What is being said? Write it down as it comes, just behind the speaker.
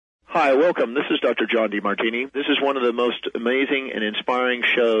Hi, welcome. This is Dr. John DeMartini. This is one of the most amazing and inspiring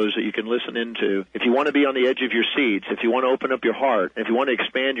shows that you can listen into. If you want to be on the edge of your seats, if you want to open up your heart, if you want to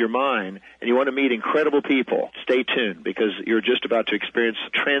expand your mind, and you want to meet incredible people, stay tuned because you're just about to experience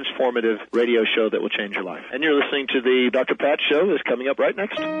a transformative radio show that will change your life. And you're listening to the Dr. Pat Show that's coming up right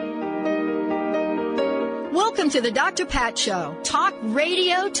next. Welcome to the Dr. Pat Show. Talk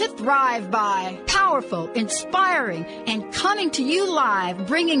radio to thrive by. Powerful, inspiring, and coming to you live,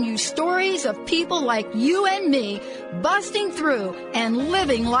 bringing you stories of people like you and me, busting through and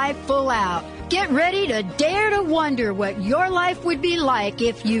living life full out. Get ready to dare to wonder what your life would be like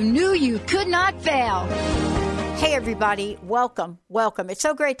if you knew you could not fail. Hey, everybody. Welcome. It's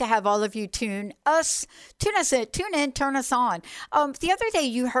so great to have all of you tune in, turn us on. The other day,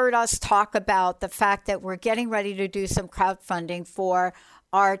 you heard us talk about the fact that we're getting ready to do some crowdfunding for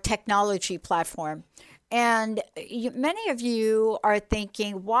our technology platform. And many of you are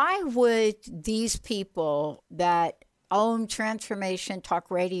thinking, why would these people that own Transformation Talk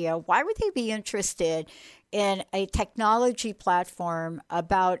Radio, why would they be interested in a technology platform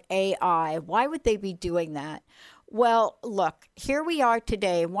about AI? Why would they be doing that? Well, look, here we are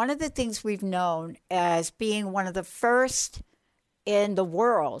today. One of the things we've known as being one of the first in the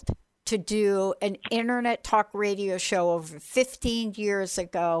world to do an internet talk radio show over 15 years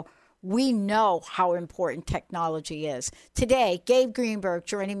ago, we know how important technology is. Today, Gabe Greenberg,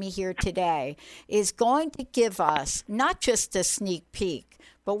 joining me here today, is going to give us not just a sneak peek,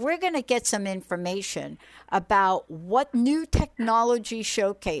 but we're going to get some information about what new technology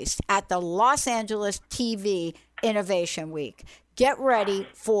showcased at the Los Angeles TV Innovation Week. Get ready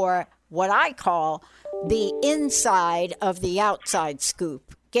for what I call the inside of the outside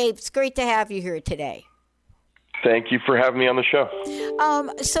scoop. Gabe, it's great to have you here today. Thank you for having me on the show.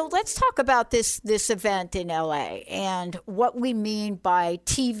 So let's talk about this event in LA and what we mean by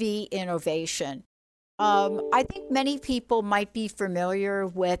TV innovation. I think many people might be familiar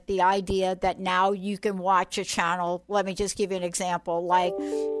with the idea that now you can watch a channel. Let me just give you an example, like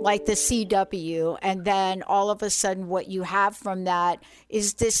the CW, and then all of a sudden what you have from that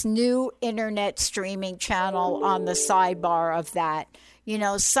is this new internet streaming channel on the sidebar of that. You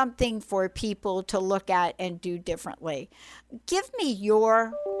know, something for people to look at and do differently. Give me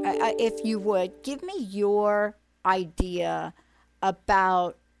if you would, give me your idea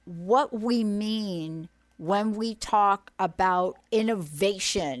about what we mean when we talk about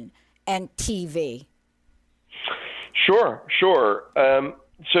innovation and TV. Sure.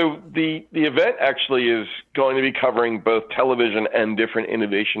 So the event actually is going to be covering both television and different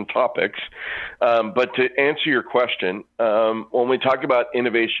innovation topics. But to answer your question, when we talk about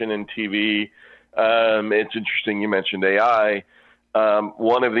innovation in TV, it's interesting you mentioned AI.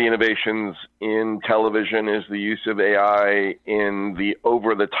 One of the innovations in television is the use of AI in the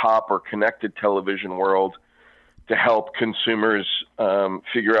over-the-top or connected television world to help consumers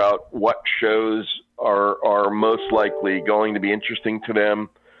figure out what shows are most likely going to be interesting to them,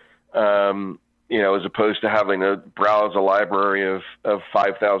 as opposed to having to browse a library of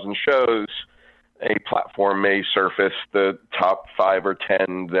 5,000 shows. A platform may surface the top 5 or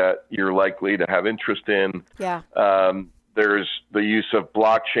 10 that you're likely to have interest in. Yeah. There's the use of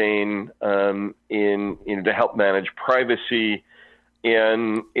blockchain to help manage privacy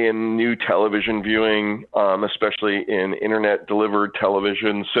in new television viewing, especially in internet-delivered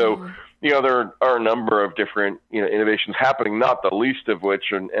television. So, there are a number of different innovations happening, not the least of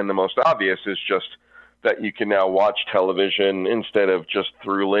which, and the most obvious, is just that you can now watch television instead of just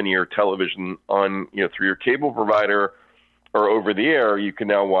through linear television on through your cable provider or over the air. You can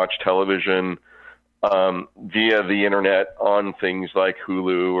now watch television via the internet on things like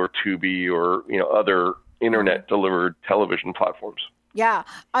Hulu or Tubi or other internet delivered television platforms. Yeah,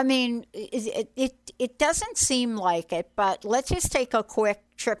 I mean, it doesn't seem like it, but let's just take a quick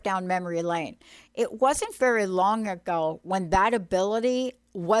trip down memory lane. It wasn't very long ago when that ability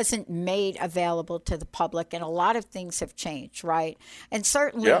wasn't made available to the public, and a lot of things have changed, right? And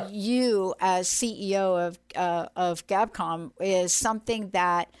certainly you as CEO of Gabcom is something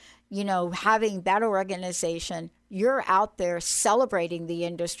that, having that organization, you're out there celebrating the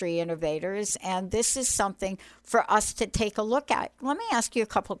industry innovators, and this is something for us to take a look at. Let me ask you a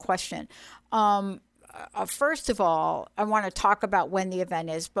couple of questions. First of all, I want to talk about when the event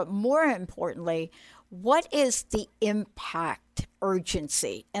is, but more importantly, what is the impact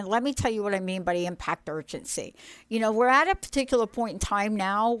urgency? And let me tell you what I mean by impact urgency. We're at a particular point in time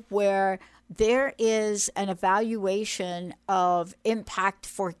now where there is an evaluation of impact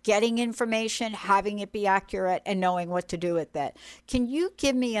for getting information, having it be accurate, and knowing what to do with it. Can you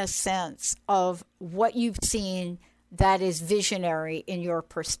give me a sense of what you've seen that is visionary in your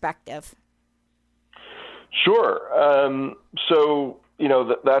perspective? Sure. So,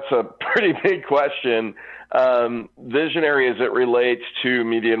 that's a pretty big question. Visionary as it relates to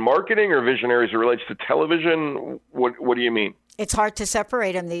media and marketing, or visionary as it relates to television? What do you mean? It's hard to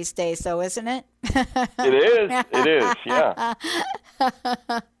separate them these days, though, isn't it? It is. Yeah.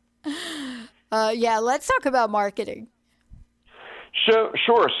 Yeah, let's talk about marketing.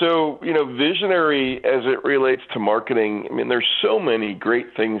 Sure. So, visionary as it relates to marketing, I mean, there's so many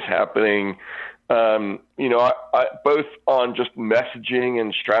great things happening, I both on just messaging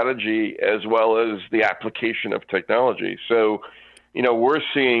and strategy, as well as the application of technology. So, we're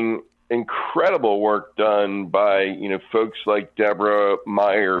seeing incredible work done by, folks like Deborah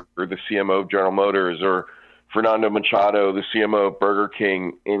Meyer, or the CMO of General Motors, or Fernando Machado, the CMO of Burger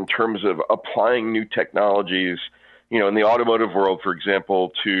King, in terms of applying new technologies, in the automotive world, for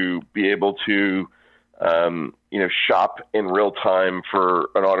example, to be able to, shop in real time for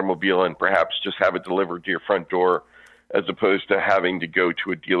an automobile and perhaps just have it delivered to your front door, as opposed to having to go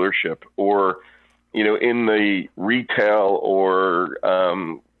to a dealership, or, in the retail or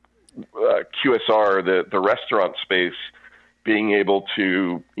QSR, the restaurant space, being able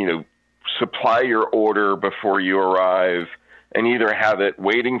to, supply your order before you arrive and either have it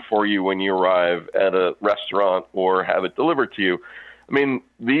waiting for you when you arrive at a restaurant or have it delivered to you. I mean,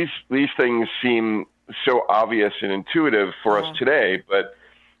 these things seem so obvious and intuitive for us today, but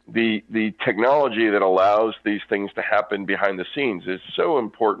the technology that allows these things to happen behind the scenes is so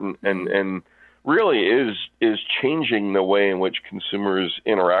important and really is changing the way in which consumers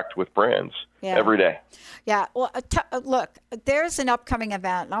interact with brands every day. Yeah. Well, look, there's an upcoming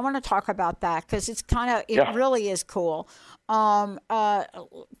event, and I want to talk about that because it really is cool.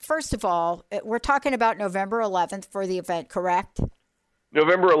 First of all, we're talking about November 11th for the event, correct?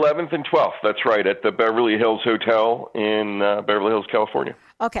 November 11th and 12th. That's right, at the Beverly Hills Hotel in Beverly Hills, California.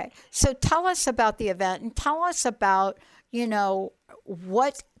 Okay. So tell us about the event and tell us about,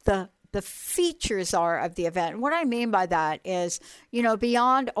 what the features are of the event. And what I mean by that is,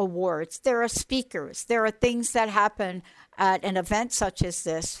 beyond awards, there are speakers, there are things that happen at an event such as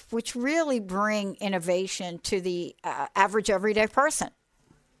this, which really bring innovation to the average everyday person.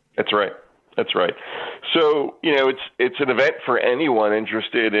 That's right. So, it's an event for anyone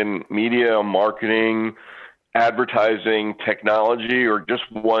interested in media, marketing, advertising, technology, or just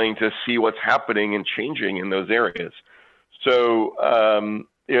wanting to see what's happening and changing in those areas. So,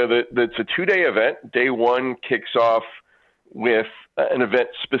 it's a 2-day event. Day one kicks off with an event,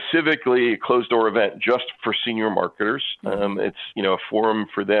 specifically a closed-door event just for senior marketers. It's, a forum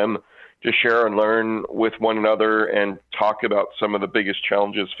for them to share and learn with one another and talk about some of the biggest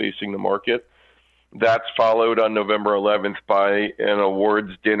challenges facing the market. That's followed on November 11th by an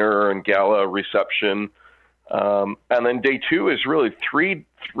awards dinner and gala reception. And then day two is really three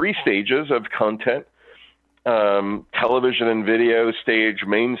stages of content. Television and video stage,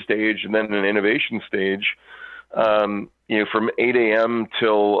 main stage, and then an innovation stage, from 8 a.m.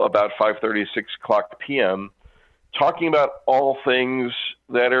 till about 5:30, 6 o'clock p.m., talking about all things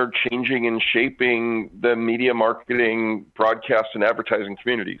that are changing and shaping the media, marketing, broadcast, and advertising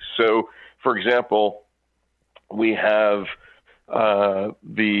communities. So, for example, we have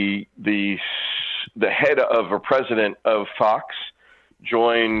the head of a president of Fox,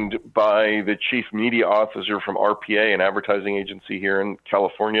 joined by the chief media officer from RPA, an advertising agency here in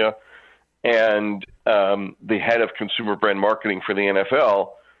California, and the head of consumer brand marketing for the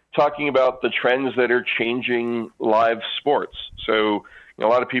NFL, talking about the trends that are changing live sports. So, a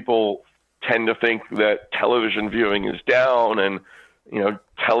lot of people tend to think that television viewing is down and,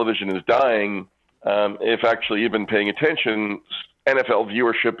 television is dying. If actually you've been paying attention, NFL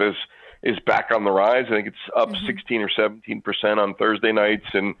viewership is back on the rise. I think it's up 16 or 17% on Thursday nights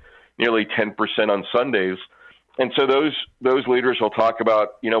and nearly 10% on Sundays. And so those leaders will talk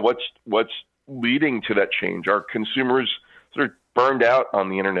about, what's leading to that change. Are consumers sort of burned out on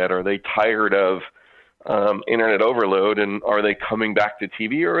the internet? Are they tired of internet overload? And are they coming back to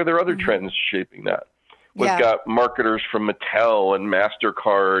TV, or are there other trends shaping that? We've got marketers from Mattel and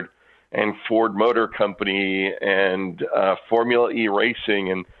MasterCard and Ford Motor Company and Formula E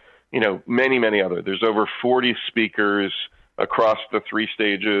Racing and, many, many other. There's over 40 speakers across the 3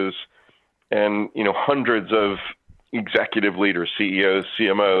 stages and, hundreds of executive leaders, CEOs,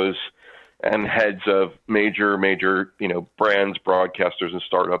 CMOs, and heads of major, brands, broadcasters, and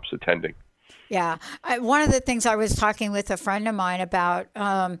startups attending. Yeah. One of the things I was talking with a friend of mine about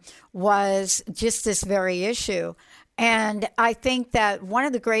was just this very issue. And I think that one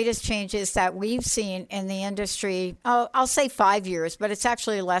of the greatest changes that we've seen in the industry, I'll say 5 years, but it's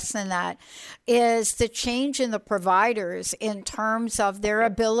actually less than that, is the change in the providers in terms of their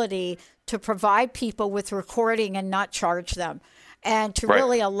ability to provide people with recording and not charge them. And to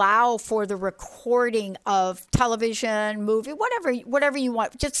really allow for the recording of television, movie, whatever you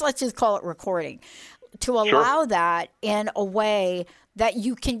want. Let's just call it recording. To allow that in a way that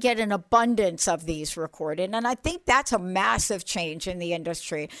you can get an abundance of these recorded. And I think that's a massive change in the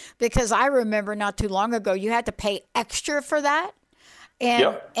industry, because I remember not too long ago, you had to pay extra for that.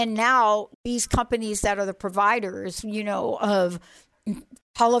 And now these companies that are the providers, of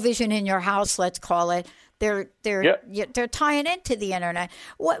television in your house, let's call it, they're tying into the internet.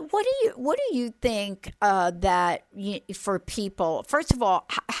 What do you think that for people? First of all,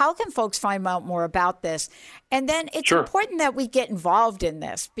 how can folks find out more about this? And then it's important that we get involved in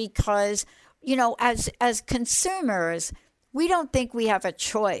this, because as consumers, we don't think we have a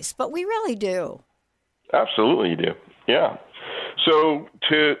choice, but we really do. Absolutely, you do. Yeah. So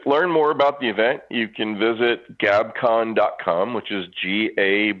to learn more about the event, you can visit gabbcon.com, which is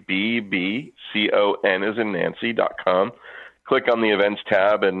GABBCON as in Nancy.com. Click on the events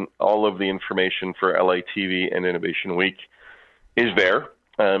tab, and all of the information for LATV and Innovation Week is there.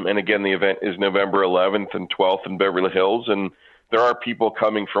 And again, the event is November 11th and 12th in Beverly Hills, and there are people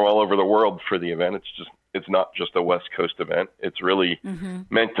coming from all over the world for the event. It's not just a West Coast event. It's really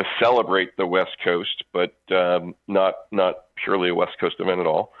meant to celebrate the West Coast, but not purely a West Coast event at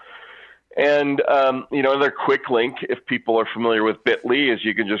all. And, another quick link, if people are familiar with Bitly, is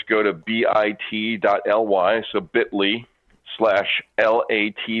you can just go to bit.ly, so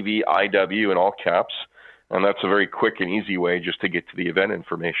bit.ly/LATVIW in all caps. And that's a very quick and easy way just to get to the event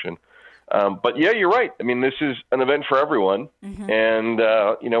information. But yeah, you're right. I mean, this is an event for everyone. And,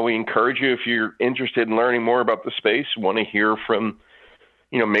 we encourage you, if you're interested in learning more about the space, want to hear from,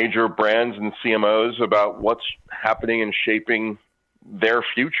 major brands and CMOs about what's happening and shaping their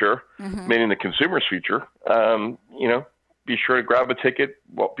future, meaning the consumer's future, be sure to grab a ticket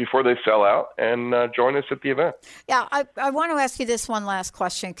before they sell out and join us at the event. Yeah, I want to ask you this one last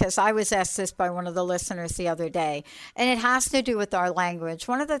question, because I was asked this by one of the listeners the other day, and it has to do with our language.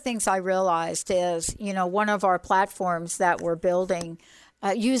 One of the things I realized is, one of our platforms that we're building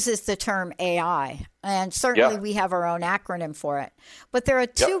uses the term AI, and certainly we have our own acronym for it. But there are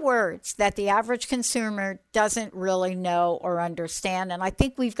two words that the average consumer doesn't really know or understand, and I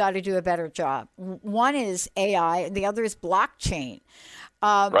think we've got to do a better job. One is AI, and the other is blockchain.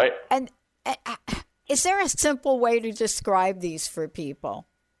 Right. And is there a simple way to describe these for people?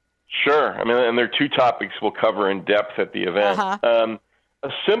 Sure. I mean, and there are two topics we'll cover in depth at the event.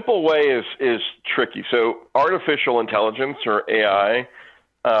 A simple way is tricky. So artificial intelligence, or AI,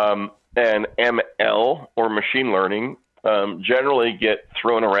 and ML, or machine learning, generally get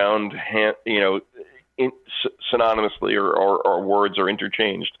thrown around, synonymously, or words are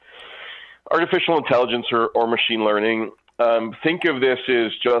interchanged. Artificial intelligence or machine learning, think of this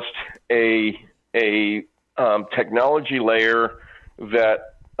as just a technology layer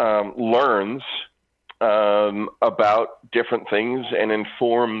that learns about different things and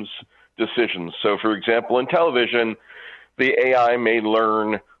informs decisions. So, for example, in television, the AI may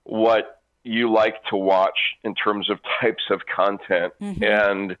learn what you like to watch in terms of types of content,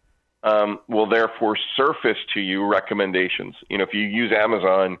 and will therefore surface to you recommendations. If you use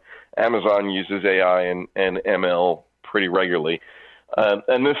Amazon uses AI and ML pretty regularly.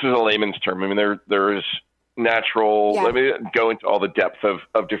 And this is a layman's term. I mean, there is natural, let me go into all the depth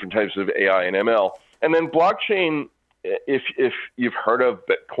of different types of AI and ML. And then blockchain, if you've heard of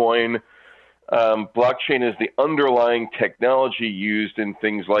Bitcoin, blockchain is the underlying technology used in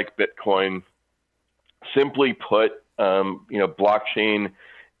things like Bitcoin. Simply put, blockchain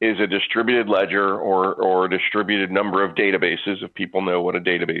is a distributed ledger or a distributed number of databases, if people know what a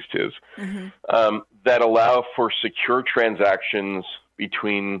database is, that allow for secure transactions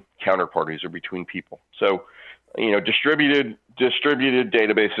between counterparties or between people. So, distributed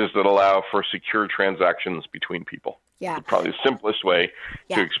databases that allow for secure transactions between people. Yeah. Probably the simplest way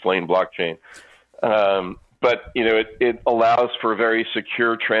to explain blockchain. But, it allows for very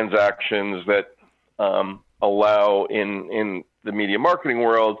secure transactions that allow in the media marketing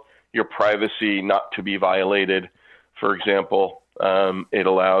world, your privacy not to be violated. For example, it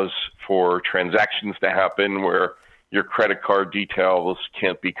allows for transactions to happen where your credit card details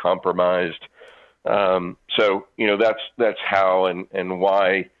can't be compromised. So, that's how and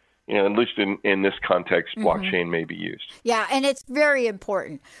why, at least in this context, blockchain may be used. Yeah, and it's very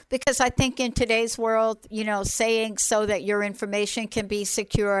important because I think in today's world, saying so that your information can be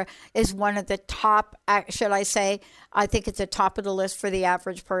secure is one of the top, should I say, I think it's the top of the list for the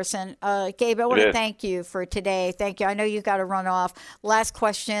average person. Gabe, I want to thank you for today. Thank you. I know you've got to run off. Last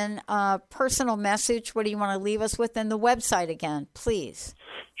question, personal message. What do you want to leave us with? And the website again, please.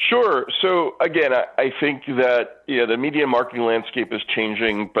 Sure. So again, I think that the media marketing landscape is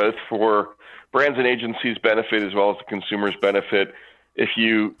changing both for brands and agencies' benefit as well as the consumer's benefit. If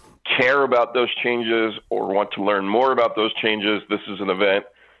you care about those changes or want to learn more about those changes, this is an event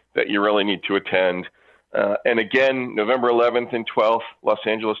that you really need to attend. And again, November 11th and 12th, Los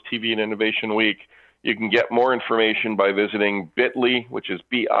Angeles TV and Innovation Week. You can get more information by visiting bit.ly, which is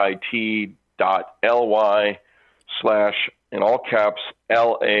bit.ly/, in all caps,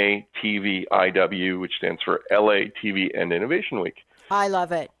 LATVIW, which stands for LA TV and Innovation Week. I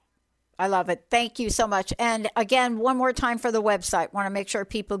love it. I love it. Thank you so much. And again, one more time for the website. Want to make sure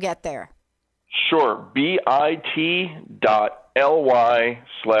people get there. Sure.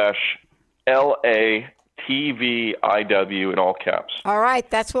 bit.ly/LATVIW in all caps. All right.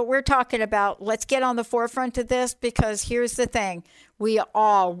 That's what we're talking about. Let's get on the forefront of this because here's the thing. We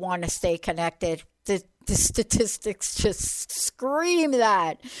all want to stay connected. The statistics just scream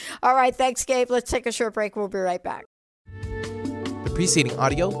that. All right. Thanks, Gabe. Let's take a short break. We'll be right back. The preceding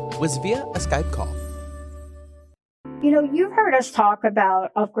audio was via a Skype call. You've heard us talk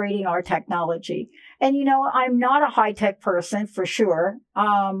about upgrading our technology. And, I'm not a high-tech person for sure,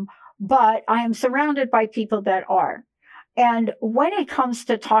 but I am surrounded by people that are. And when it comes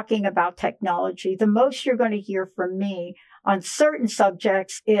to talking about technology, the most you're going to hear from me on certain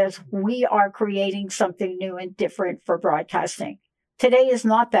subjects is we are creating something new and different for broadcasting. Today is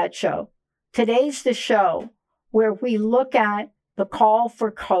not that show. Today's the show where we look at the call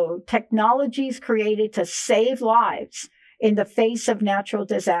for code, technologies created to save lives in the face of natural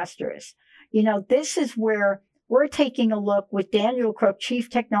disasters. This is where we're taking a look with Daniel Crook, Chief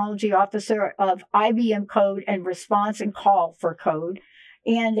Technology Officer of IBM Code and Response and Call for Code.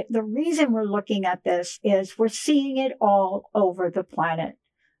 And the reason we're looking at this is we're seeing it all over the planet.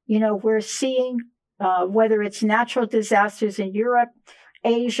 We're seeing whether it's natural disasters in Europe,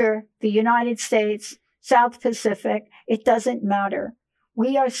 Asia, the United States, South Pacific, it doesn't matter.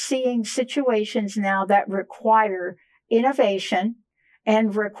 We are seeing situations now that require innovation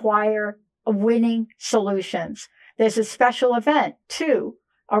and require winning solutions. There's a special event, too,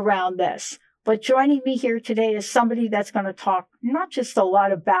 around this. But joining me here today is somebody that's going to talk not just a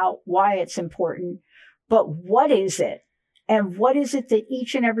lot about why it's important, but what is it? And what is it that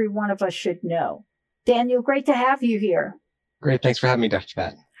each and every one of us should know? Daniel, great to have you here. Great. Thanks for having me, Dr.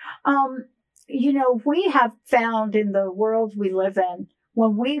 Pat. We have found in the world we live in,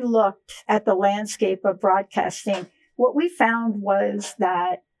 when we looked at the landscape of broadcasting, what we found was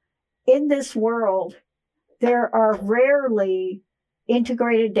that in this world, there are rarely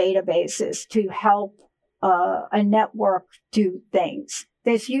integrated databases to help a network do things.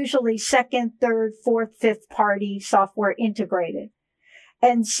 There's usually second, third, fourth, fifth party software integrated.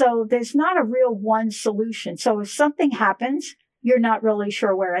 And so there's not a real one solution. So if something happens, you're not really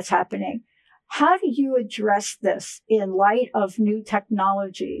sure where it's happening. How do you address this in light of new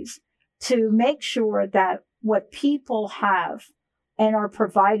technologies to make sure that what people have and are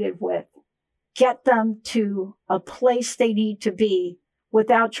provided with get them to a place they need to be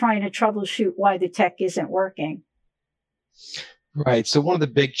without trying to troubleshoot why the tech isn't working? Right. So one of the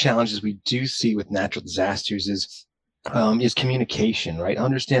big challenges we do see with natural disasters is communication, right?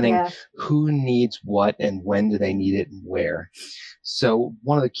 Understanding who needs what and when do they need it and where. So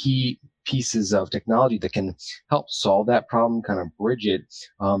one of the key pieces of technology that can help solve that problem, kind of bridge it,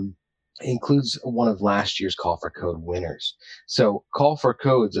 includes one of last year's Call for Code winners. So Call for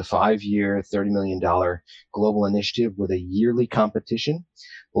Code is a 5-year, $30 million global initiative with a yearly competition.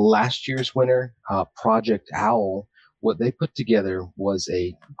 Last year's winner, Project Owl, what they put together was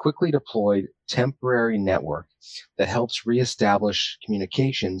a quickly deployed temporary network that helps reestablish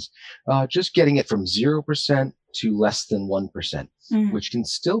communications, just getting it from 0% to less than 1%, which can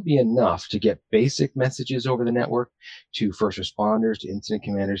still be enough to get basic messages over the network to first responders, to incident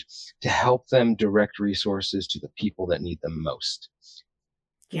commanders, to help them direct resources to the people that need them most.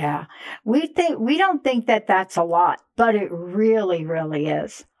 Yeah, we don't think that that's a lot, but it really, really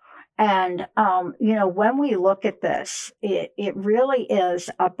is. And, when we look at this, it really is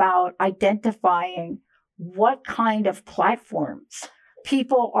about identifying what kind of platforms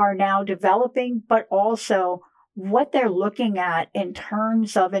people are now developing, but also what they're looking at in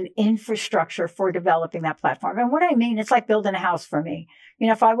terms of an infrastructure for developing that platform. And what I mean, it's like building a house for me.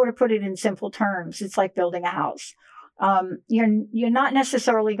 If I were to put it in simple terms, it's like building a house. You're not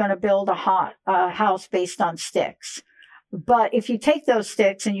necessarily going to build a house based on sticks. But if you take those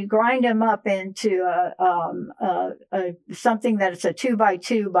sticks and you grind them up into something that's a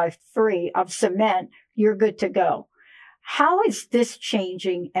 2x2 by 3 of cement, you're good to go. How is this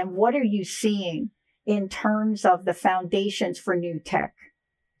changing, and what are you seeing in terms of the foundations for new tech?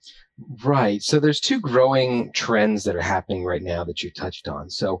 Right. So there's two growing trends that are happening right now that you touched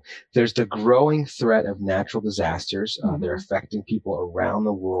on. So there's the growing threat of natural disasters. That are affecting people around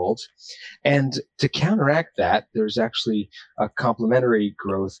the world. And to counteract that, there's actually a complementary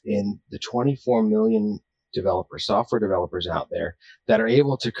growth in the 24 million software developers out there that are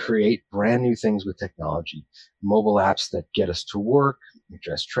able to create brand new things with technology, mobile apps that get us to work,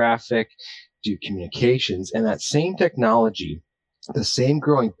 address traffic, do communications, and that same technology, the same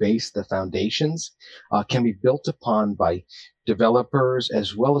growing base, the foundations, can be built upon by developers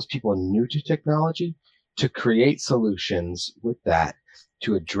as well as people new to technology to create solutions with that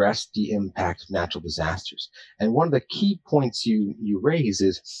to address the impact of natural disasters. And one of the key points you raise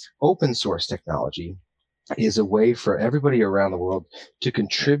is open source technology is a way for everybody around the world to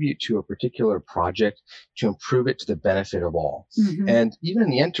contribute to a particular project to improve it to the benefit of all. And even in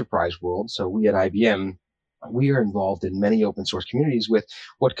the enterprise world, so we at IBM, we are involved in many open source communities with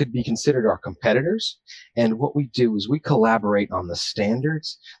what could be considered our competitors. And what we do is we collaborate on the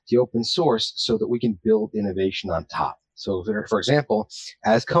standards, the open source, so that we can build innovation on top. So for example,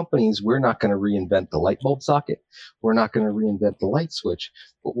 as companies, we're not going to reinvent the light bulb socket. We're not going to reinvent the light switch.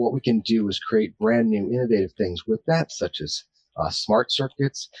 But what we can do is create brand new innovative things with that, such as smart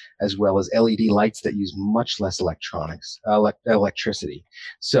circuits, as well as LED lights that use much less electricity.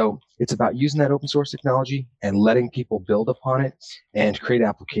 So it's about using that open source technology and letting people build upon it and create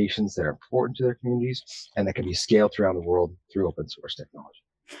applications that are important to their communities and that can be scaled around the world through open source technology.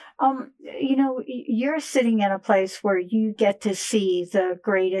 You're sitting in a place where you get to see the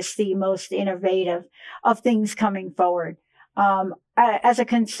greatest, the most innovative of things coming forward. As a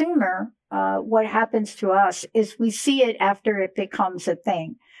consumer, what happens to us is we see it after it becomes a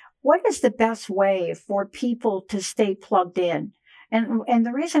thing. What is the best way for people to stay plugged in? And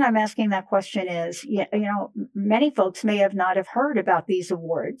the reason I'm asking that question is, many folks may have not have heard about these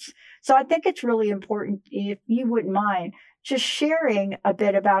awards. So I think it's really important, if you wouldn't mind, just sharing a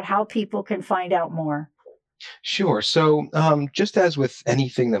bit about how people can find out more. Sure. So just as with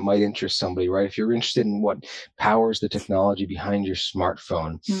anything that might interest somebody, right? If you're interested in what powers the technology behind your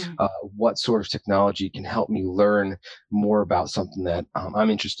smartphone, what sort of technology can help me learn more about something that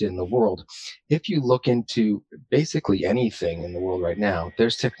I'm interested in the world. If you look into basically anything in the world right now,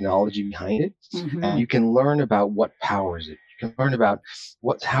 there's technology behind it, and you can learn about what powers it. You can learn about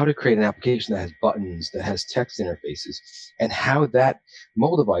how to create an application that has buttons, that has text interfaces, and how that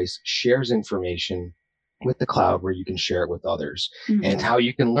mobile device shares information with the cloud where you can share it with others, and how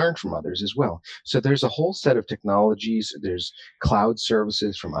you can learn from others as well. So there's a whole set of technologies. There's cloud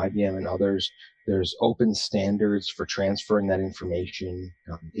services from IBM and others. There's open standards for transferring that information.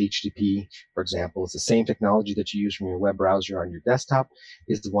 HTTP, for example, is the same technology that you use from your web browser on your desktop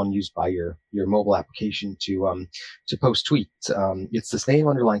is the one used by your mobile application to post tweets. It's the same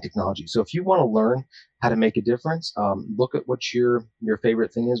underlying technology. So if you want to learn how to make a difference, look at what your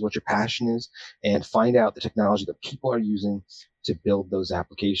favorite thing is, what your passion is, and find out the technology that people are using to build those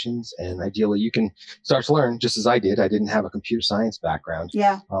applications. And ideally, you can start to learn just as I did. I didn't have a computer science background.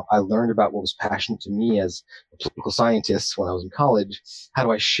 I learned about what was passionate to me as a political scientist when I was in college. How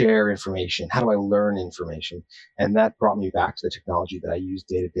do I share information? How do I learn information? And that brought me back to the technology that I use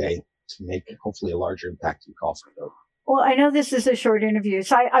day to day to make hopefully a larger impact in call for vote. Well, I know this is a short interview,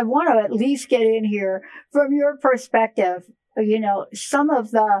 so I want to at least get in here from your perspective, some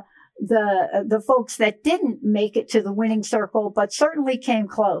of the folks that didn't make it to the winning circle, but certainly came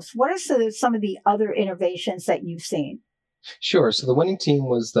close. What are some of the other innovations that you've seen? Sure. So the winning team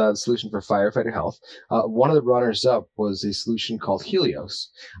was the solution for firefighter health. One of the runners up was a solution called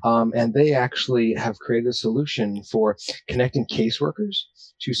Helios. And they actually have created a solution for connecting caseworkers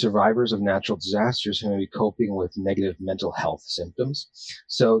to survivors of natural disasters who may be coping with negative mental health symptoms.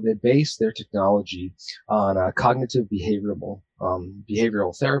 So they base their technology on cognitive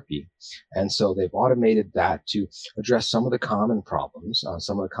behavioral therapy. And so they've automated that to address some of the common problems,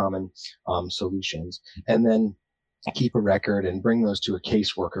 some of the common solutions, and then keep a record and bring those to a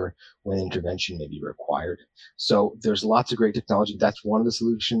caseworker when intervention may be required. So there's lots of great technology. That's one of the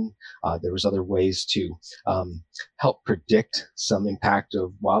solutions. There was other ways to help predict some impact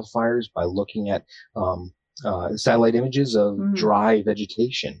of wildfires by looking at satellite images of dry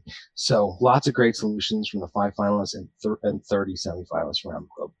vegetation. So lots of great solutions from the 5 finalists and 30 semi-finalists around the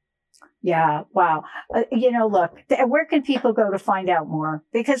globe. Yeah. Wow. Look, where can people go to find out more?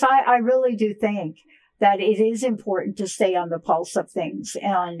 Because I really do think that it is important to stay on the pulse of things.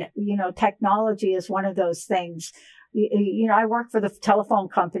 And, technology is one of those things. I work for the telephone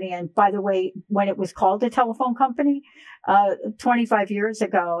company. And by the way, when it was called a telephone company, 25 years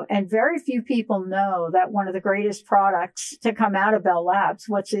ago, and very few people know that one of the greatest products to come out of Bell Labs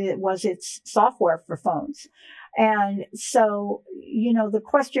was its software for phones. And so, the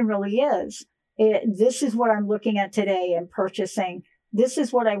question really is, this is what I'm looking at today and purchasing. This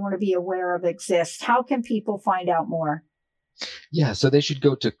is what I want to be aware of exists. How can people find out more? Yeah, so they should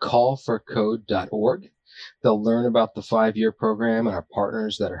go to callforcode.org. They'll learn about the 5-year program and our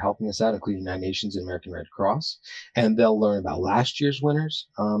partners that are helping us out, including United Nations and American Red Cross. And they'll learn about last year's winners,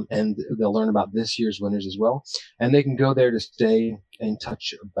 and they'll learn about this year's winners as well. And they can go there to stay in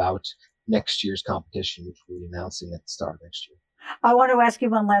touch about next year's competition, which we'll be announcing at the start of next year. I want to ask you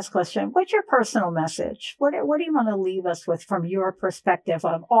one last question. What's your personal message? What do you want to leave us with from your perspective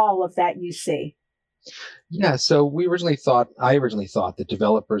of all of that you see? Yeah, so I originally thought that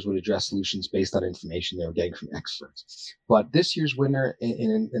developers would address solutions based on information they were getting from experts. But this year's winner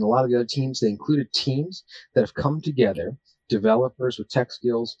in a lot of the other teams, they included teams that have come together, developers with tech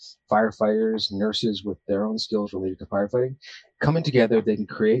skills, firefighters, nurses with their own skills related to firefighting. Coming together, they can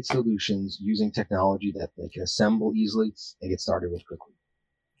create solutions using technology that they can assemble easily and get started with quickly.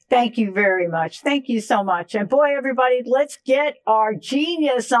 Thank you very much. Thank you so much. And boy, everybody, let's get our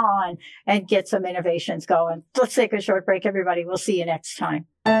genius on and get some innovations going. Let's take a short break, everybody. We'll see you next time.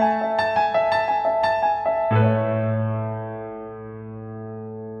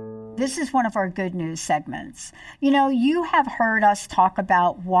 This is one of our good news segments. You have heard us talk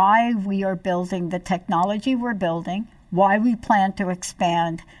about why we are building the technology we're building, why we plan to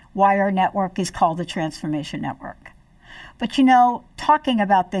expand, why our network is called the Transformation Network. But talking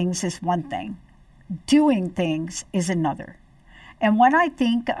about things is one thing. Doing things is another. And when I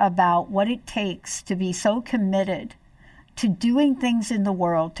think about what it takes to be so committed to doing things in the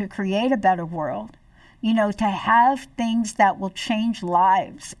world, to create a better world, to have things that will change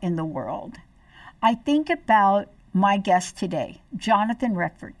lives in the world, I think about my guest today, Jonathan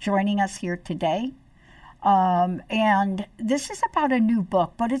Reckford, joining us here today. And this is about a new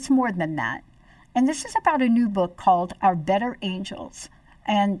book, but it's more than that. And this is about a new book called Our Better Angels.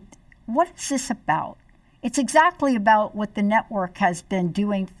 And what is this about? It's exactly about what the network has been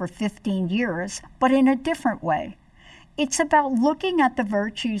doing for 15 years, but in a different way. It's about looking at the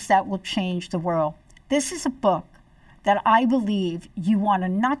virtues that will change the world. This is a book that I believe you want to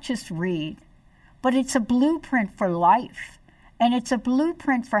not just read, but it's a blueprint for life. And it's a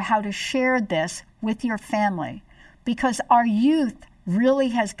blueprint for how to share this with your family, because our youth really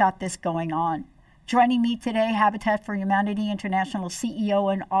has got this going on. Joining me today, Habitat for Humanity International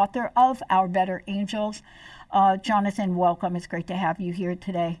CEO and author of Our Better Angels. Jonathan, welcome. It's great to have you here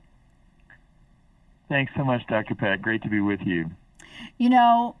today. Thanks so much, Dr. Pat. Great to be with you.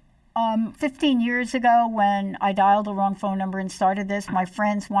 15 years ago when I dialed the wrong phone number and started this, my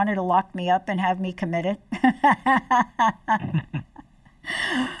friends wanted to lock me up and have me committed.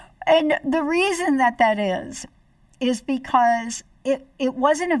 And the reason that is because it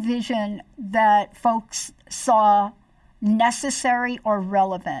wasn't a vision that folks saw necessary or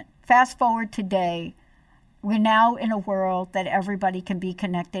relevant. Fast forward today, we're now in a world that everybody can be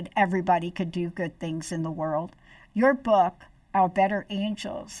connected, everybody could do good things in the world. Your book, Our Better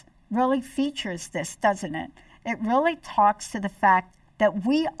Angels, really features this, doesn't it? It really talks to the fact that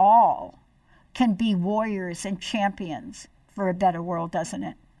we all can be warriors and champions for a better world, doesn't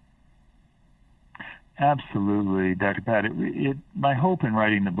it? Absolutely, Dr. Pat. My hope in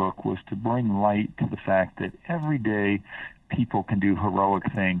writing the book was to bring light to the fact that every day people can do heroic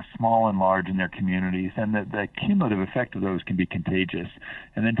things, small and large, in their communities, and that the cumulative effect of those can be contagious.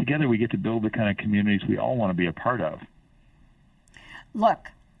 And then together we get to build the kind of communities we all want to be a part of. Look,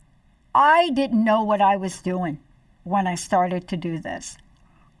 I didn't know what I was doing when I started to do this.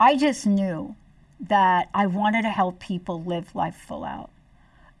 I just knew that I wanted to help people live life full out.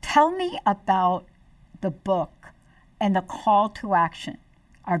 Tell me about the book and the call to action,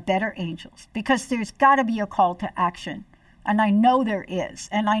 Our Better Angels, because there's got to be a call to action. And I know there is.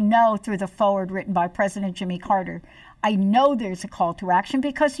 And I know through the foreword written by President Jimmy Carter, I know there's a call to action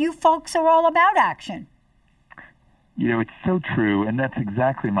because you folks are all about action. It's so true, and that's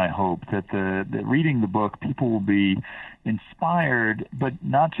exactly my hope, that reading the book, people will be inspired, but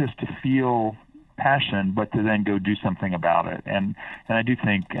not just to feel passion, but to then go do something about it. And I do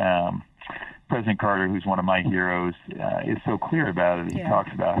think President Carter, who's one of my heroes, is so clear about it. He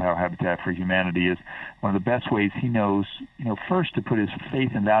talks about how Habitat for Humanity is one of the best ways he knows, first to put his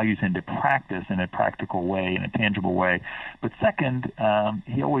faith and values into practice in a practical way, in a tangible way. But second,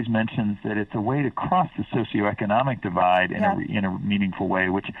 he always mentions that it's a way to cross the socioeconomic divide in a meaningful way,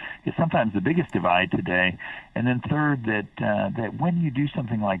 which is sometimes the biggest divide today. And then third, that when you do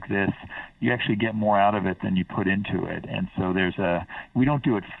something like this, you actually get more out of it than you put into it. And so we don't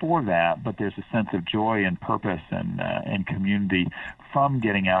do it for that, but there's a sense of joy and purpose and community from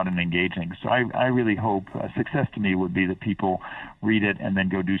getting out and engaging. So I really hope success to me would be that people read it and then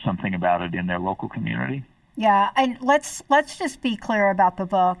go do something about it in their local community. Yeah, and let's just be clear about the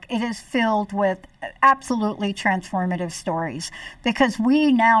book. It is filled with absolutely transformative stories because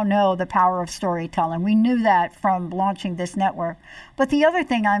we now know the power of storytelling. We knew that from launching this network. But the other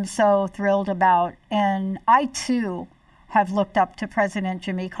thing I'm so thrilled about, and I too have looked up to President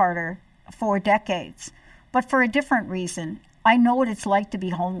Jimmy Carter for decades, but for a different reason. I know what it's like to be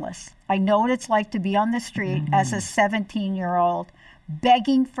homeless. I know what it's like to be on the street as a 17-year-old,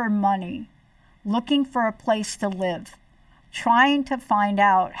 begging for money, looking for a place to live, trying to find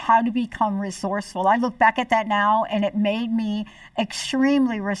out how to become resourceful. I look back at that now, and it made me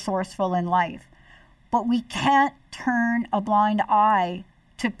extremely resourceful in life. But we can't turn a blind eye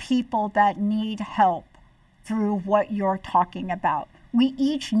to people that need help through what you're talking about. We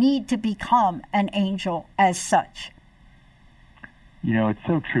each need to become an angel as such. It's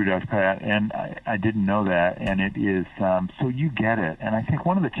so true, Dr. Pat, and I didn't know that, and it is, so you get it. And I think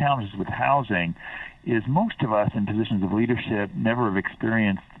one of the challenges with housing is most of us in positions of leadership never have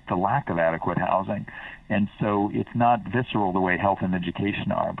experienced the lack of adequate housing. And so it's not visceral the way health and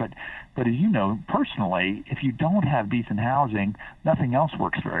education are. But as you know, personally, if you don't have decent housing, nothing else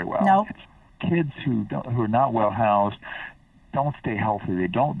works very well. Nope. It's kids who are not well housed don't stay healthy, they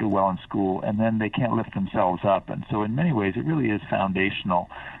don't do well in school, and then they can't lift themselves up. And so in many ways, it really is foundational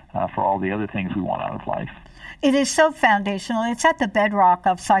for all the other things we want out of life. It is so foundational. It's at the bedrock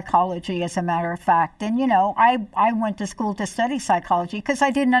of psychology, as a matter of fact. And, I went to school to study psychology because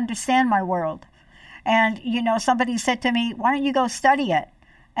I didn't understand my world. And, somebody said to me, why don't you go study it?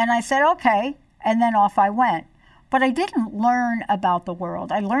 And I said, okay. And then off I went. But I didn't learn about the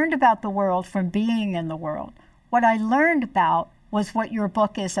world. I learned about the world from being in the world. What I learned about was what your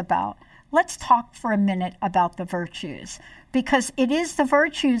book is about. Let's talk for a minute about the virtues, because it is the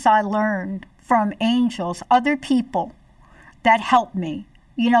virtues I learned from angels, other people, that helped me.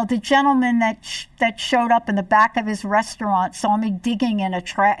 The gentleman that showed up in the back of his restaurant saw me digging in a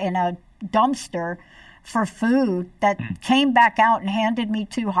dumpster for food, that came back out and handed me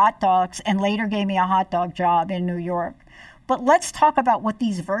 2 hot dogs and later gave me a hot dog job in New York. But let's talk about what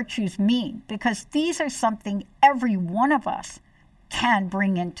these virtues mean, because these are something every one of us can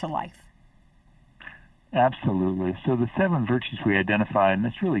bring into life. Absolutely. So the 7 virtues we identified, and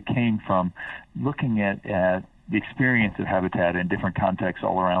this really came from looking at the experience of Habitat in different contexts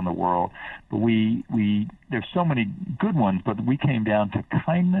all around the world. But there's so many good ones, but we came down to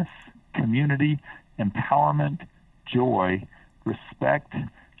kindness, community, empowerment, joy, respect,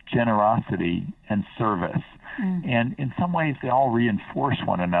 generosity, and service. And in some ways, they all reinforce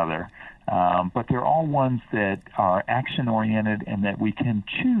one another. But they're all ones that are action-oriented and that we can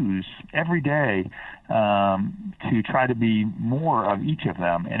choose every day to try to be more of each of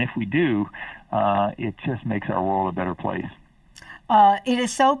them. And if we do, it just makes our world a better place. It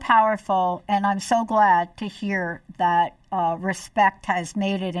is so powerful, and I'm so glad to hear that respect has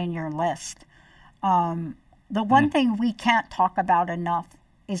made it in your list. The one thing we can't talk about enough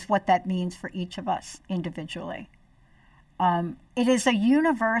is what that means for each of us individually. It is a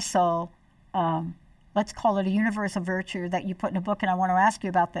universal, let's call it a universal virtue that you put in a book, and I want to ask you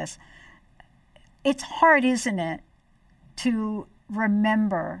about this. It's hard, isn't it, to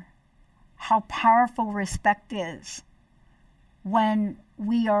remember how powerful respect is when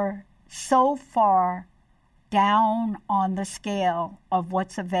we are so far down on the scale of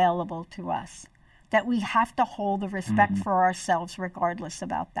what's available to us, that we have to hold the respect for ourselves regardless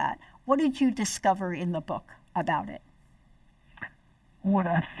about that. What did you discover in the book about it? What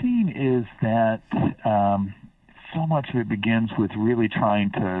I've seen is that so much of it begins with really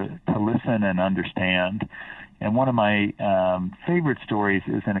trying to listen and understand. And one of my favorite stories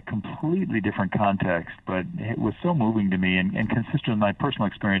is in a completely different context, but it was so moving to me and consistent with my personal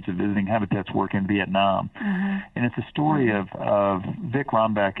experience of visiting Habitat's work in Vietnam. Mm-hmm. And it's a story of Vic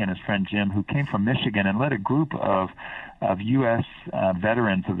Rombeck and his friend Jim, who came from Michigan and led a group of U.S.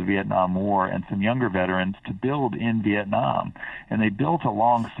 Veterans of the Vietnam War and some younger veterans to build in Vietnam. And they built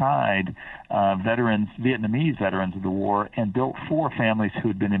alongside Vietnamese veterans of the war, and built for families who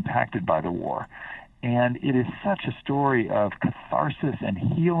had been impacted by the war. And it is such a story of catharsis and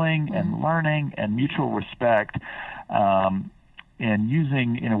healing and learning and mutual respect, and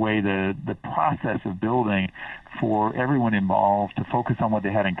using, in a way, the process of building for everyone involved to focus on what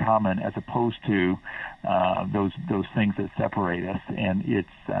they had in common, as opposed to those things that separate us. And it's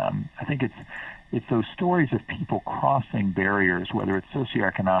I think it's those stories of people crossing barriers, whether it's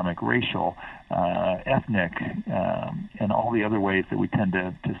socioeconomic, racial, ethnic, and all the other ways that we tend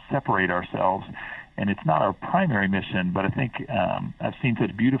to separate ourselves. And it's not our primary mission, but I think I've seen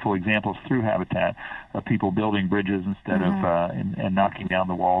such beautiful examples through Habitat of people building bridges instead of and knocking down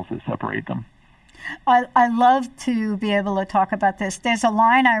the walls that separate them. I love to be able to talk about this. There's a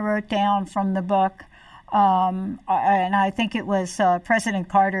line I wrote down from the book, and I think it was President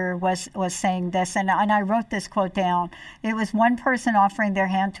Carter was saying this, and I wrote this quote down. It was one person offering their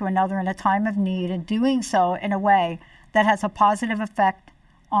hand to another in a time of need, and doing so in a way that has a positive effect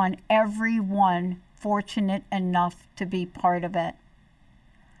on everyone fortunate enough to be part of it.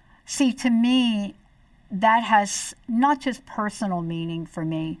 See, to me, that has not just personal meaning for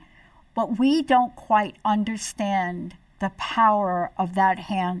me, but we don't quite understand the power of that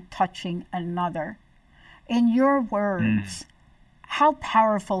hand touching another. In your words, how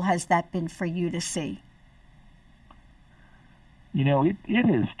powerful has that been for you to see? You know, it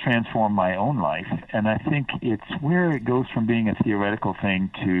has transformed my own life, and I think it's where it goes from being a theoretical thing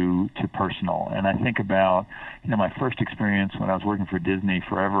to personal. And I think about, my first experience when I was working for Disney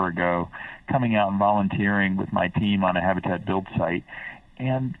forever ago, coming out and volunteering with my team on a Habitat build site,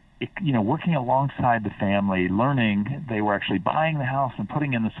 and working alongside the family, learning. They were actually buying the house and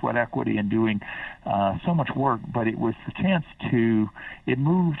putting in the sweat equity and doing so much work, but it was the chance it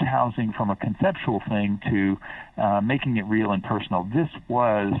moved housing from a conceptual thing to making it real and personal. This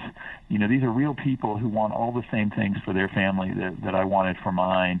was, these are real people who want all the same things for their family that I wanted for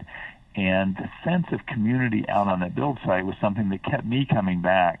mine. And the sense of community out on that build site was something that kept me coming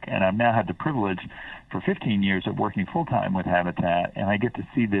back. And I've now had the privilege for 15 years of working full-time with Habitat, and I get to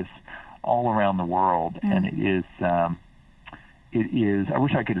see this all around the world. And it is, I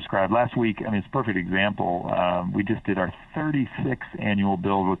wish I could describe. Last week, it's a perfect example. We just did our 36th annual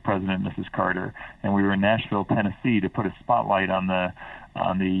build with President and Mrs. Carter, and we were in Nashville, Tennessee, to put a spotlight on the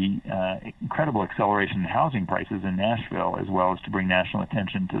incredible acceleration in housing prices in Nashville, as well as to bring national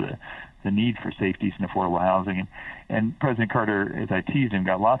attention to the need for safe, decent, affordable housing. And President Carter, as I teased him,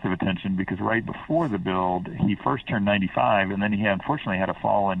 got lots of attention because right before the build, he first turned 95, and then he unfortunately had a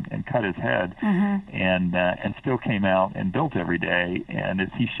fall and cut his head, and still came out and built every day. And as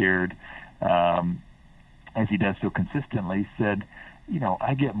he shared, as he does so consistently, said,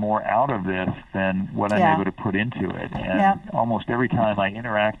 I get more out of this than what I'm able to put into it. And almost every time I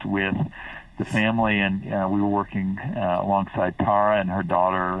interact with the family, and we were working alongside Tara and her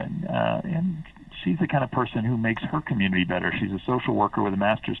daughter, and she's the kind of person who makes her community better. She's a social worker with a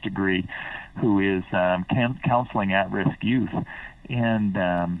master's degree who is counseling at-risk youth. And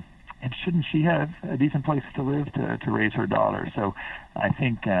shouldn't she have a decent place to live to raise her daughter? So I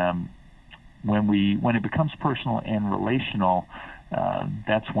think when it becomes personal and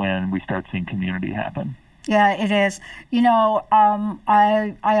that's when we start seeing community happen. Yeah, it is.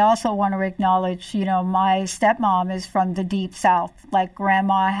 I also want to acknowledge, my stepmom is from the deep South. Like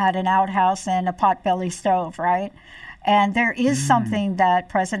Grandma had an outhouse and a potbelly stove, right? And there is something that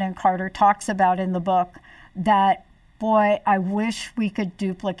President Carter talks about in the book that, boy, I wish we could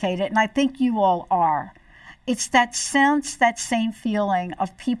duplicate it. And I think you all are. It's that sense, that same feeling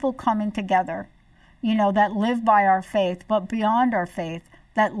of people coming together, that live by our faith, but beyond our faith,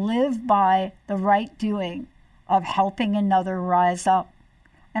 that live by the right doing of helping another rise up.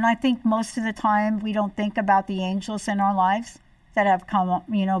 And I think most of the time we don't think about the angels in our lives that have come,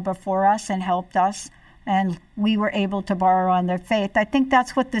 before us and helped us, and we were able to borrow on their faith. I think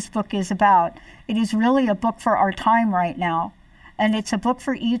that's what this book is about. It is really a book for our time right now. And it's a book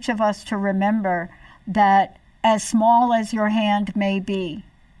for each of us to remember that as small as your hand may be,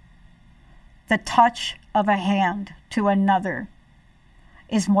 the touch of a hand to another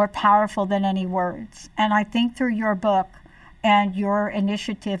is more powerful than any words. And I think through your book and your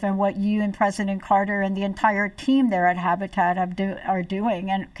initiative and what you and President Carter and the entire team there at Habitat are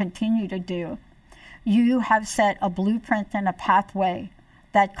doing and continue to do, You have set a blueprint and a pathway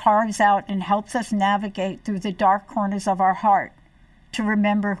that carves out and helps us navigate through the dark corners of our heart to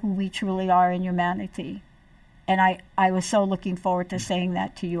remember who we truly are in humanity. And I was so looking forward to saying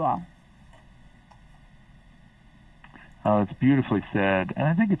that to you all. Oh, it's beautifully said. And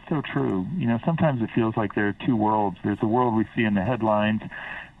I think it's so true. Sometimes it feels like there are two worlds. There's the world we see in the headlines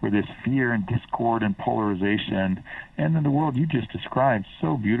where there's fear and discord and polarization. And then the world you just described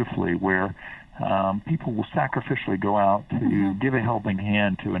so beautifully where people will sacrificially go out to give a helping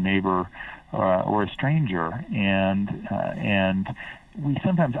hand to a neighbor or a stranger. And we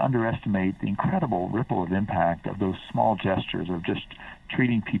sometimes underestimate the incredible ripple of impact of those small gestures of just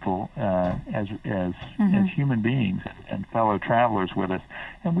treating people as human beings and fellow travelers with us.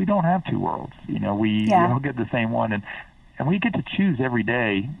 And we don't have two worlds. We all get the same one, and we get to choose every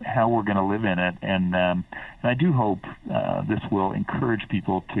day how we're going to live in it. And I do hope this will encourage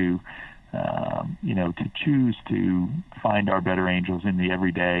people to choose to find our better angels in the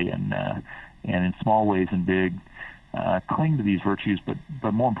everyday and in small ways and big. Cling to these virtues, but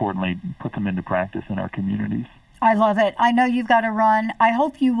more importantly, put them into practice in our communities. I love it. I know you've got to run. I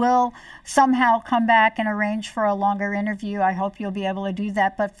hope you will somehow come back and arrange for a longer interview. I hope you'll be able to do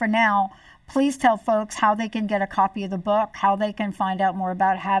that. But for now, please tell folks how they can get a copy of the book, how they can find out more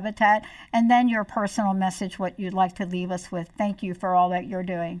about Habitat, and then your personal message, what you'd like to leave us with. Thank you for all that you're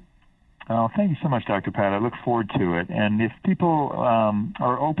doing. Oh, thank you so much, Dr. Pat. I look forward to it. And if people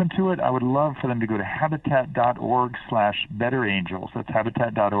are open to it, I would love for them to go to habitat.org/betterangels. That's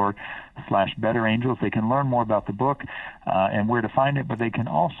habitat.org/betterangels. They can learn more about the book and where to find it, but they can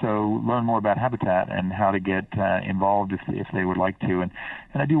also learn more about Habitat and how to get involved if they would like to. And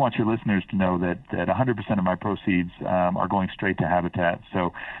I do want your listeners to know that 100% of my proceeds are going straight to Habitat.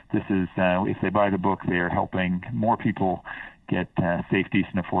 So this is, if they buy the book, they are helping more people get safe,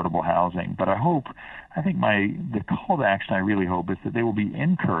 decent, affordable housing. But I think the call to action I really hope is that they will be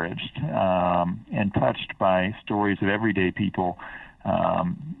encouraged and touched by stories of everyday people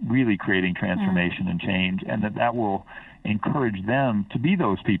really creating transformation and change, and that will encourage them to be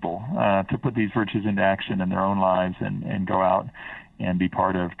those people, to put these virtues into action in their own lives and go out and be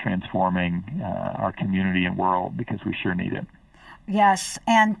part of transforming our community and world, because we sure need it. Yes,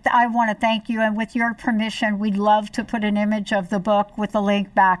 and I want to thank you. And with your permission, we'd love to put an image of the book with the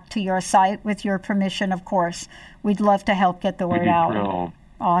link back to your site. With your permission, of course. We'd love to help get the word out. Thrilled.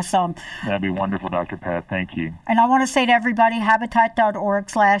 Awesome. That'd be wonderful, Dr. Pat. Thank you. And I want to say to everybody,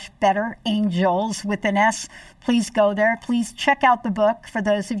 habitat.org/betterangels with an S. Please go there. Please check out the book for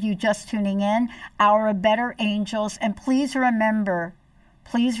those of you just tuning in, Our Better Angels. And please remember,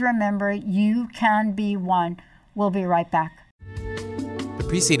 you can be one. We'll be right back. The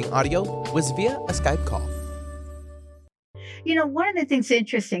preceding audio was via a Skype call. One of the things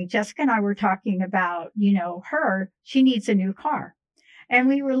interesting, Jessica and I were talking about, she needs a new car. And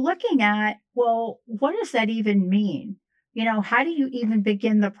we were looking at, well, what does that even mean? How do you even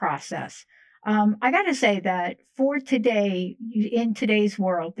begin the process? I got to say that for today, in today's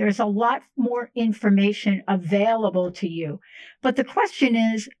world, there's a lot more information available to you. But the question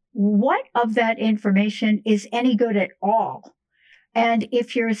is, what of that information is any good at all? And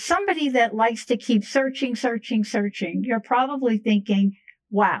if you're somebody that likes to keep searching, you're probably thinking,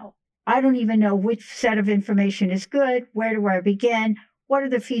 wow, I don't even know which set of information is good. Where do I begin? What are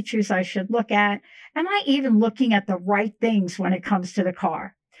the features I should look at? Am I even looking at the right things when it comes to the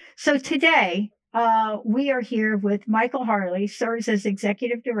car? So today, we are here with Michael Harley, serves as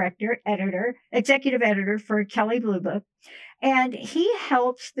executive editor for Kelley Blue Book. And he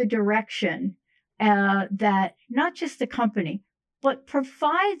helps the direction that not just the company, but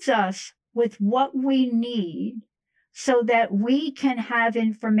provides us with what we need so that we can have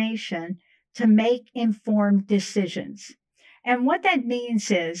information to make informed decisions. And what that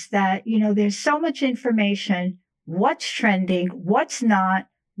means is that, there's so much information, what's trending, what's not,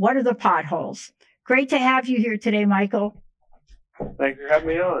 what are the potholes. Great to have you here today, Michael. Thanks for having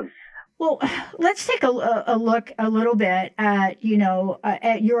me on. Well, let's take a look a little bit at,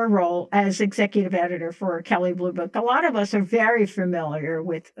 at your role as executive editor for Kelley Blue Book. A lot of us are very familiar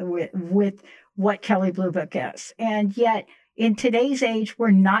with what Kelley Blue Book is. And yet, in today's age, we're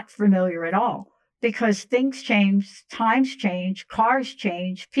not familiar at all because things change, times change, cars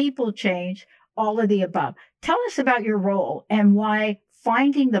change, people change, all of the above. Tell us about your role and why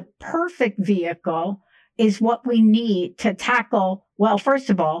finding the perfect vehicle is what we need to tackle, well,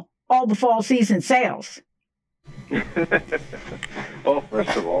 first of all the fall season sales. Well,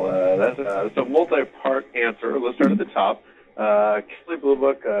 first of all, that's a multi-part answer. Let's start at the top. Kelley Blue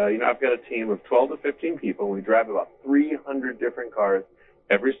Book, I've got a team of 12 to 15 people. We drive about 300 different cars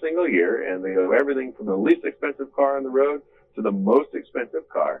every single year, and they go everything from the least expensive car on the road to the most expensive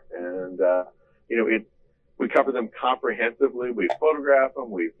car. And, we cover them comprehensively. We photograph them,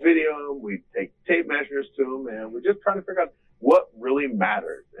 we video them, we take tape measures to them, and we're just trying to figure out what really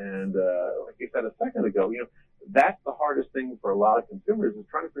matters. And like you said a second ago, that's the hardest thing for a lot of consumers, is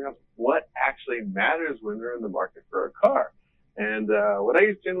trying to figure out what actually matters when they're in the market for a car. And what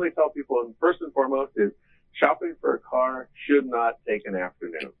I generally tell people, and first and foremost, is shopping for a car should not take an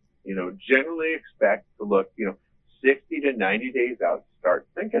afternoon. Generally expect to look, 60 to 90 days out to start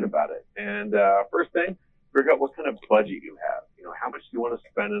thinking about it. And first thing, figure out what kind of budget you have. How much do you want to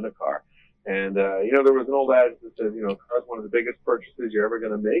spend in a car? And, there was an old adage that says, car is one of the biggest purchases you're ever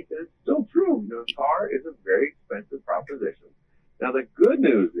going to make. And it's still true. A car is a very expensive proposition. Now, the good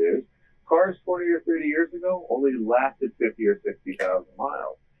news is cars 40 or 30 years ago only lasted 50 or 60,000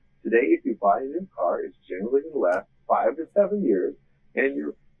 miles. Today, if you buy a new car, it's generally going to last 5 to 7 years, and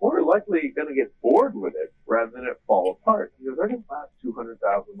you're more likely going to get bored with it rather than it fall apart. They're going to last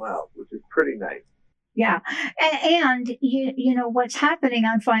 200,000 miles, which is pretty nice. Yeah. And what's happening,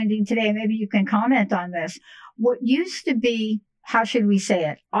 I'm finding today, maybe you can comment on this. What used to be, how should we say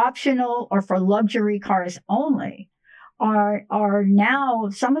it, optional or for luxury cars only, are now,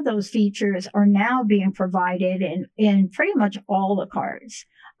 some of those features are now being provided in pretty much all the cars.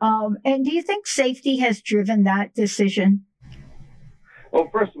 And do you think safety has driven that decision? Well,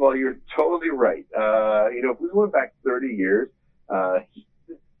 first of all, you're totally right. If we went back 30 years,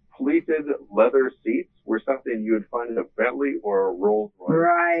 pleated leather seats were something you would find in a Bentley or a Rolls Royce.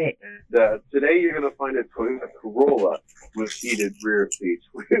 Right. And today you're going to find a Toyota Corolla with heated rear seats,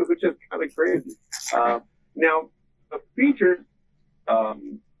 which is kind of crazy. Now, the features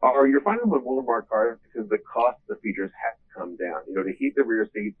you're finding them in Walmart cars because the cost of the features has come down. To heat the rear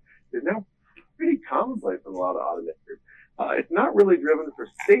seats is now pretty commonplace in a lot of automakers. It's not really driven for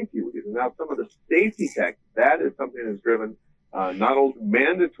safety reasons. Now, some of the safety tech, that is something that's driven not only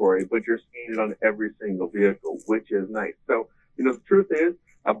mandatory, but you're seeing it on every single vehicle, which is nice. So, the truth is,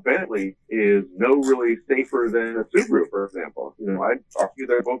 a Bentley is no really safer than a Subaru, for example. I'd argue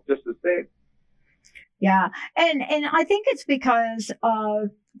they're both just as safe. Yeah. And I think it's because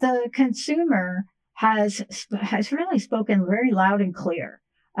the consumer has really spoken very loud and clear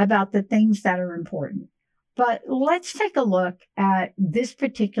about the things that are important. But let's take a look at this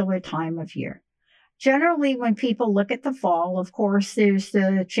particular time of year. Generally, when people look at the fall, of course, there's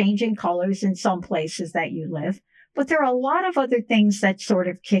the changing colors in some places that you live, but there are a lot of other things that sort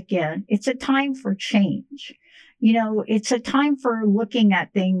of kick in. It's a time for change. It's a time for looking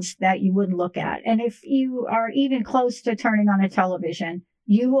at things that you wouldn't look at. And if you are even close to turning on a television,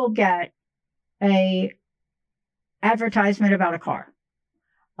 you will get a advertisement about a car.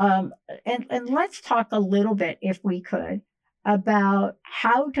 And let's talk a little bit, if we could, about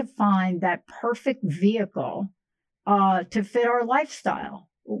how to find that perfect vehicle to fit our lifestyle.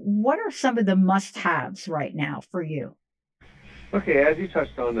 What are some of the must-haves right now for you? Okay, as you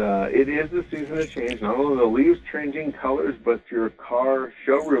touched on, it is the season of change. Not only the leaves changing colors, but your car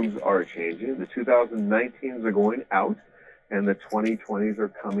showrooms are changing. The 2019s are going out, and the 2020s are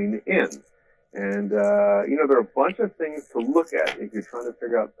coming in. And, there are a bunch of things to look at if you're trying to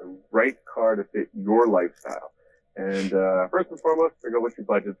figure out the right car to fit your lifestyle. And first and foremost, figure out what your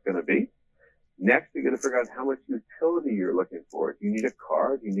budget's going to be. Next, you got to figure out how much utility you're looking for. Do you need a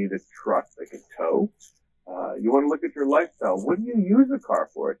car? Do you need a truck that can tow? You want to look at your lifestyle. What do you use a car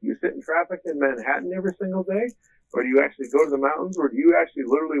for? Do you sit in traffic in Manhattan every single day? Or do you actually go to the mountains? Or do you actually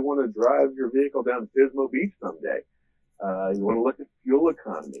literally want to drive your vehicle down Pismo Beach someday? You want to look at fuel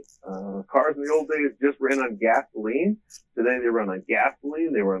economy. Cars in the old days just ran on gasoline. Today they run on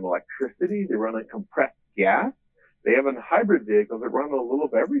gasoline. They run on electricity. They run on compressed gas. They have hybrid vehicles that run on a little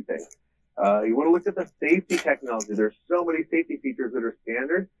of everything. You want to look at the safety technology. There's so many safety features that are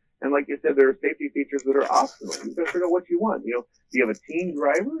standard. And like you said, there are safety features that are optional. You got to figure out what you want. Do you have a teen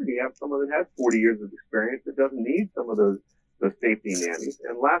driver? Or do you have someone that has 40 years of experience that doesn't need some of those safety nannies?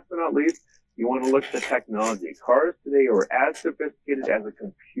 And last but not least, you want to look at the technology. Cars today are as sophisticated as a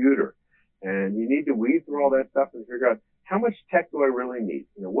computer. And you need to weed through all that stuff and figure out how much tech do I really need?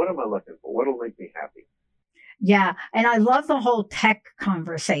 What am I looking for? What will make me happy? Yeah. And I love the whole tech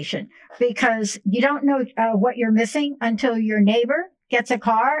conversation because you don't know what you're missing until your neighbor gets a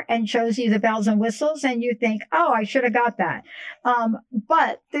car and shows you the bells and whistles and you think, oh, I should have got that.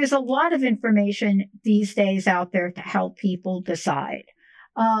 But there's a lot of information these days out there to help people decide.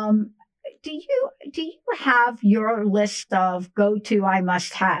 Do you have your list of go-to I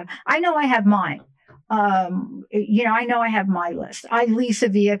must have? I know I have mine. I know I have my list. I lease a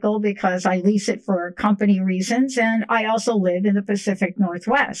vehicle because I lease it for company reasons. And I also live in the Pacific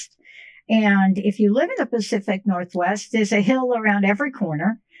Northwest. And if you live in the Pacific Northwest, there's a hill around every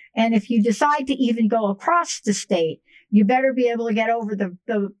corner. And if you decide to even go across the state, you better be able to get over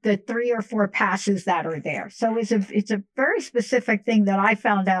the 3 or 4 passes that are there. So it's a very specific thing that I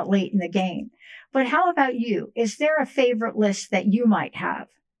found out late in the game. But how about you? Is there a favorite list that you might have?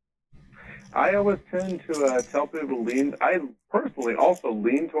 I always tend to tell people I personally also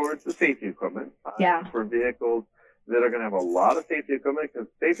lean towards the safety equipment for vehicles that are going to have a lot of safety equipment, because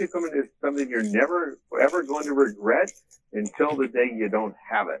safety equipment is something you're never, ever going to regret until the day you don't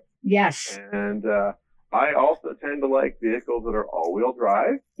have it. Yes. And I also tend to like vehicles that are all-wheel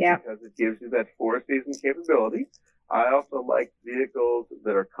drive because it gives you that 4-season capability. I also like vehicles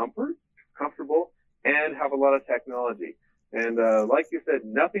that are comfortable, and have a lot of technology. And like you said,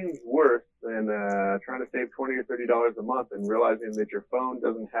 nothing's worse than trying to save $20 or $30 a month and realizing that your phone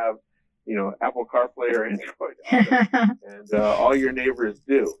doesn't have, Apple CarPlay or Android on it, and all your neighbors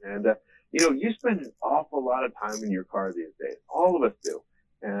do. And you spend an awful lot of time in your car these days. All of us do.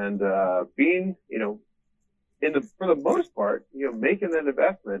 And being, for the most part, making that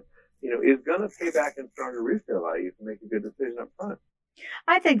investment, is going to pay back in stronger resale value to make a good decision up front.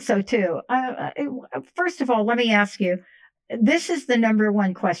 I think so too. First of all, let me ask you, this is the number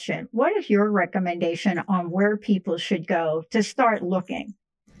one question. What is your recommendation on where people should go to start looking?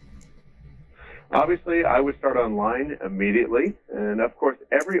 Obviously, I would start online immediately. And of course,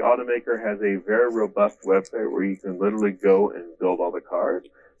 every automaker has a very robust website where you can literally go and build all the cars.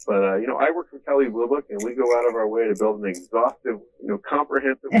 But, I work for Kelley Blue Book, and we go out of our way to build an exhaustive,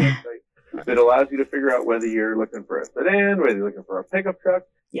 comprehensive website that allows you to figure out whether you're looking for a sedan, whether you're looking for a pickup truck.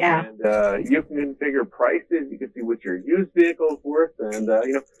 Yeah. And you can configure prices. You can see what your used vehicle is worth. And,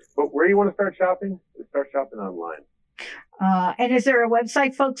 but where you want to start shopping is start shopping online. And is there a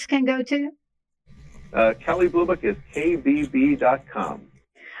website folks can go to? Kelley Blue Book is kbb.com.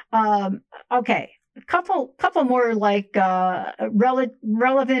 Okay. A couple more like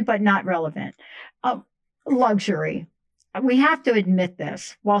relevant but not relevant. Luxury. We have to admit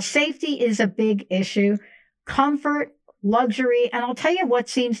this. While safety is a big issue, comfort, luxury, and I'll tell you what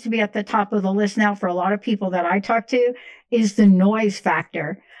seems to be at the top of the list now for a lot of people that I talk to is the noise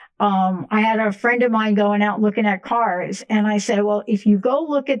factor. I had a friend of mine going out looking at cars, and I said, well, if you go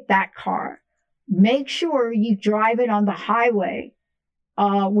look at that car, make sure you drive it on the highway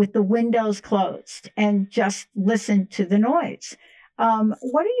with the windows closed and just listen to the noise.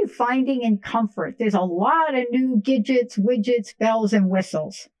 What are you finding in comfort? There's a lot of new gadgets, widgets, bells, and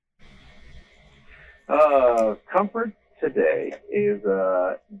whistles. Comfort today is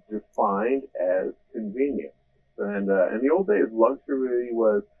defined as convenience. And in the old days, luxury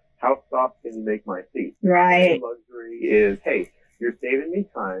was how soft can you make my seat? Right. Luxury is, hey, you're saving me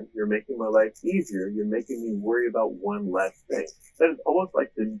time. You're making my life easier. You're making me worry about one less thing. That is almost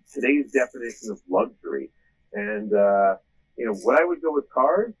like today's definition of luxury. And, what I would go with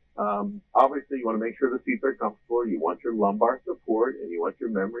cars, obviously you want to make sure the seats are comfortable. You want your lumbar support and you want your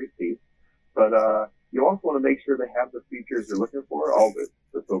memory seats. But, you also want to make sure they have the features you're looking for, all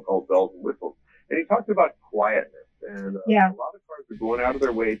the so-called bells and whistles. And he talked about quietness. And a lot of cars are going out of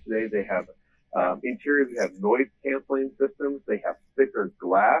their way today. They have interiors that have noise canceling systems. They have thicker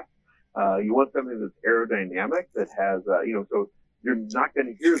glass. You want something that's aerodynamic, that has, so you're not going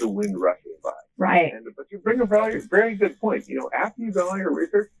to hear the wind rushing by. Right. But you bring a very good point. After you've done all your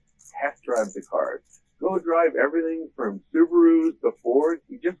research, test drive the cars. Go drive everything from Subarus to Fords.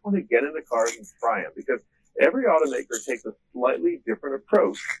 You just want to get in the cars and try them, because every automaker takes a slightly different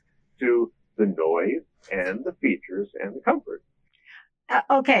approach to the noise and the features and the comfort.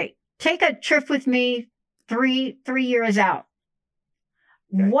 Okay. Take a trip with me 3 years out.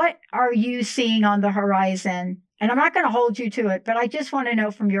 Okay. What are you seeing on the horizon? And I'm not going to hold you to it, but I just want to know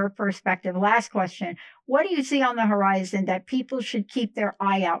from your perspective. Last question. What do you see on the horizon that people should keep their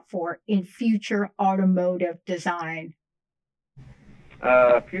eye out for in future automotive design?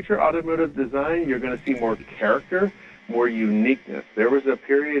 Future automotive design, you're going to see more character, more uniqueness. There was a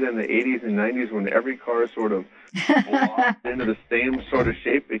period in the 80s and 90s when every car sort of blocked into the same sort of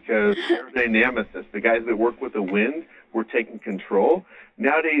shape because aerodynamicists, the guys that work with the wind, were taking control.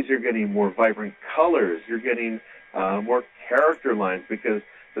 Nowadays, you're getting more vibrant colors. You're getting more character lines because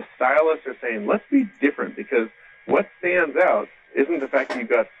the stylists are saying, let's be different, because what stands out isn't the fact that you've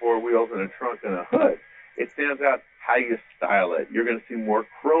got 4 wheels and a trunk and a hood. It stands out how you style it. You're going to see more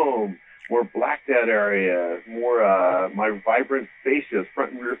chrome, more blacked out areas, more vibrant fascias,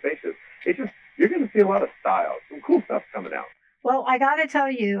 front and rear fascias. You're going to see a lot of style. Some cool stuff coming out. Well, I got to tell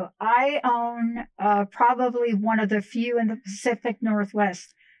you, I own probably one of the few in the Pacific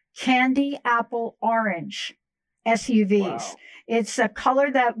Northwest candy apple orange SUVs. Wow. It's a color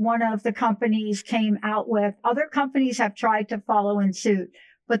that one of the companies came out with. Other companies have tried to follow in suit,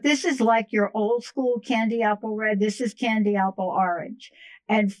 but this is like your old school candy apple red. This is candy apple orange.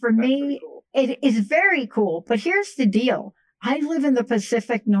 And for me, cool. It is very cool. But here's the deal. I live in the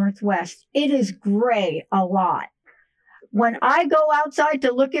Pacific Northwest. It is gray a lot. When I go outside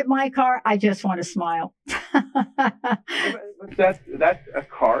to look at my car, I just want to smile. That's a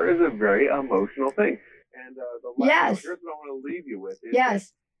car is a very emotional thing. And here's what I want to leave you with.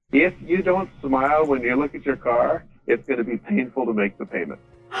 Is if you don't smile when you look at your car, it's going to be painful to make the payment.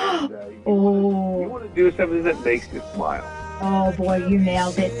 And, you want to do something that makes you smile. Oh, boy, you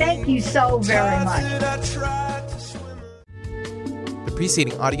nailed it. Thank you so very much. The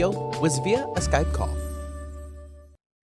preceding audio was via a Skype call.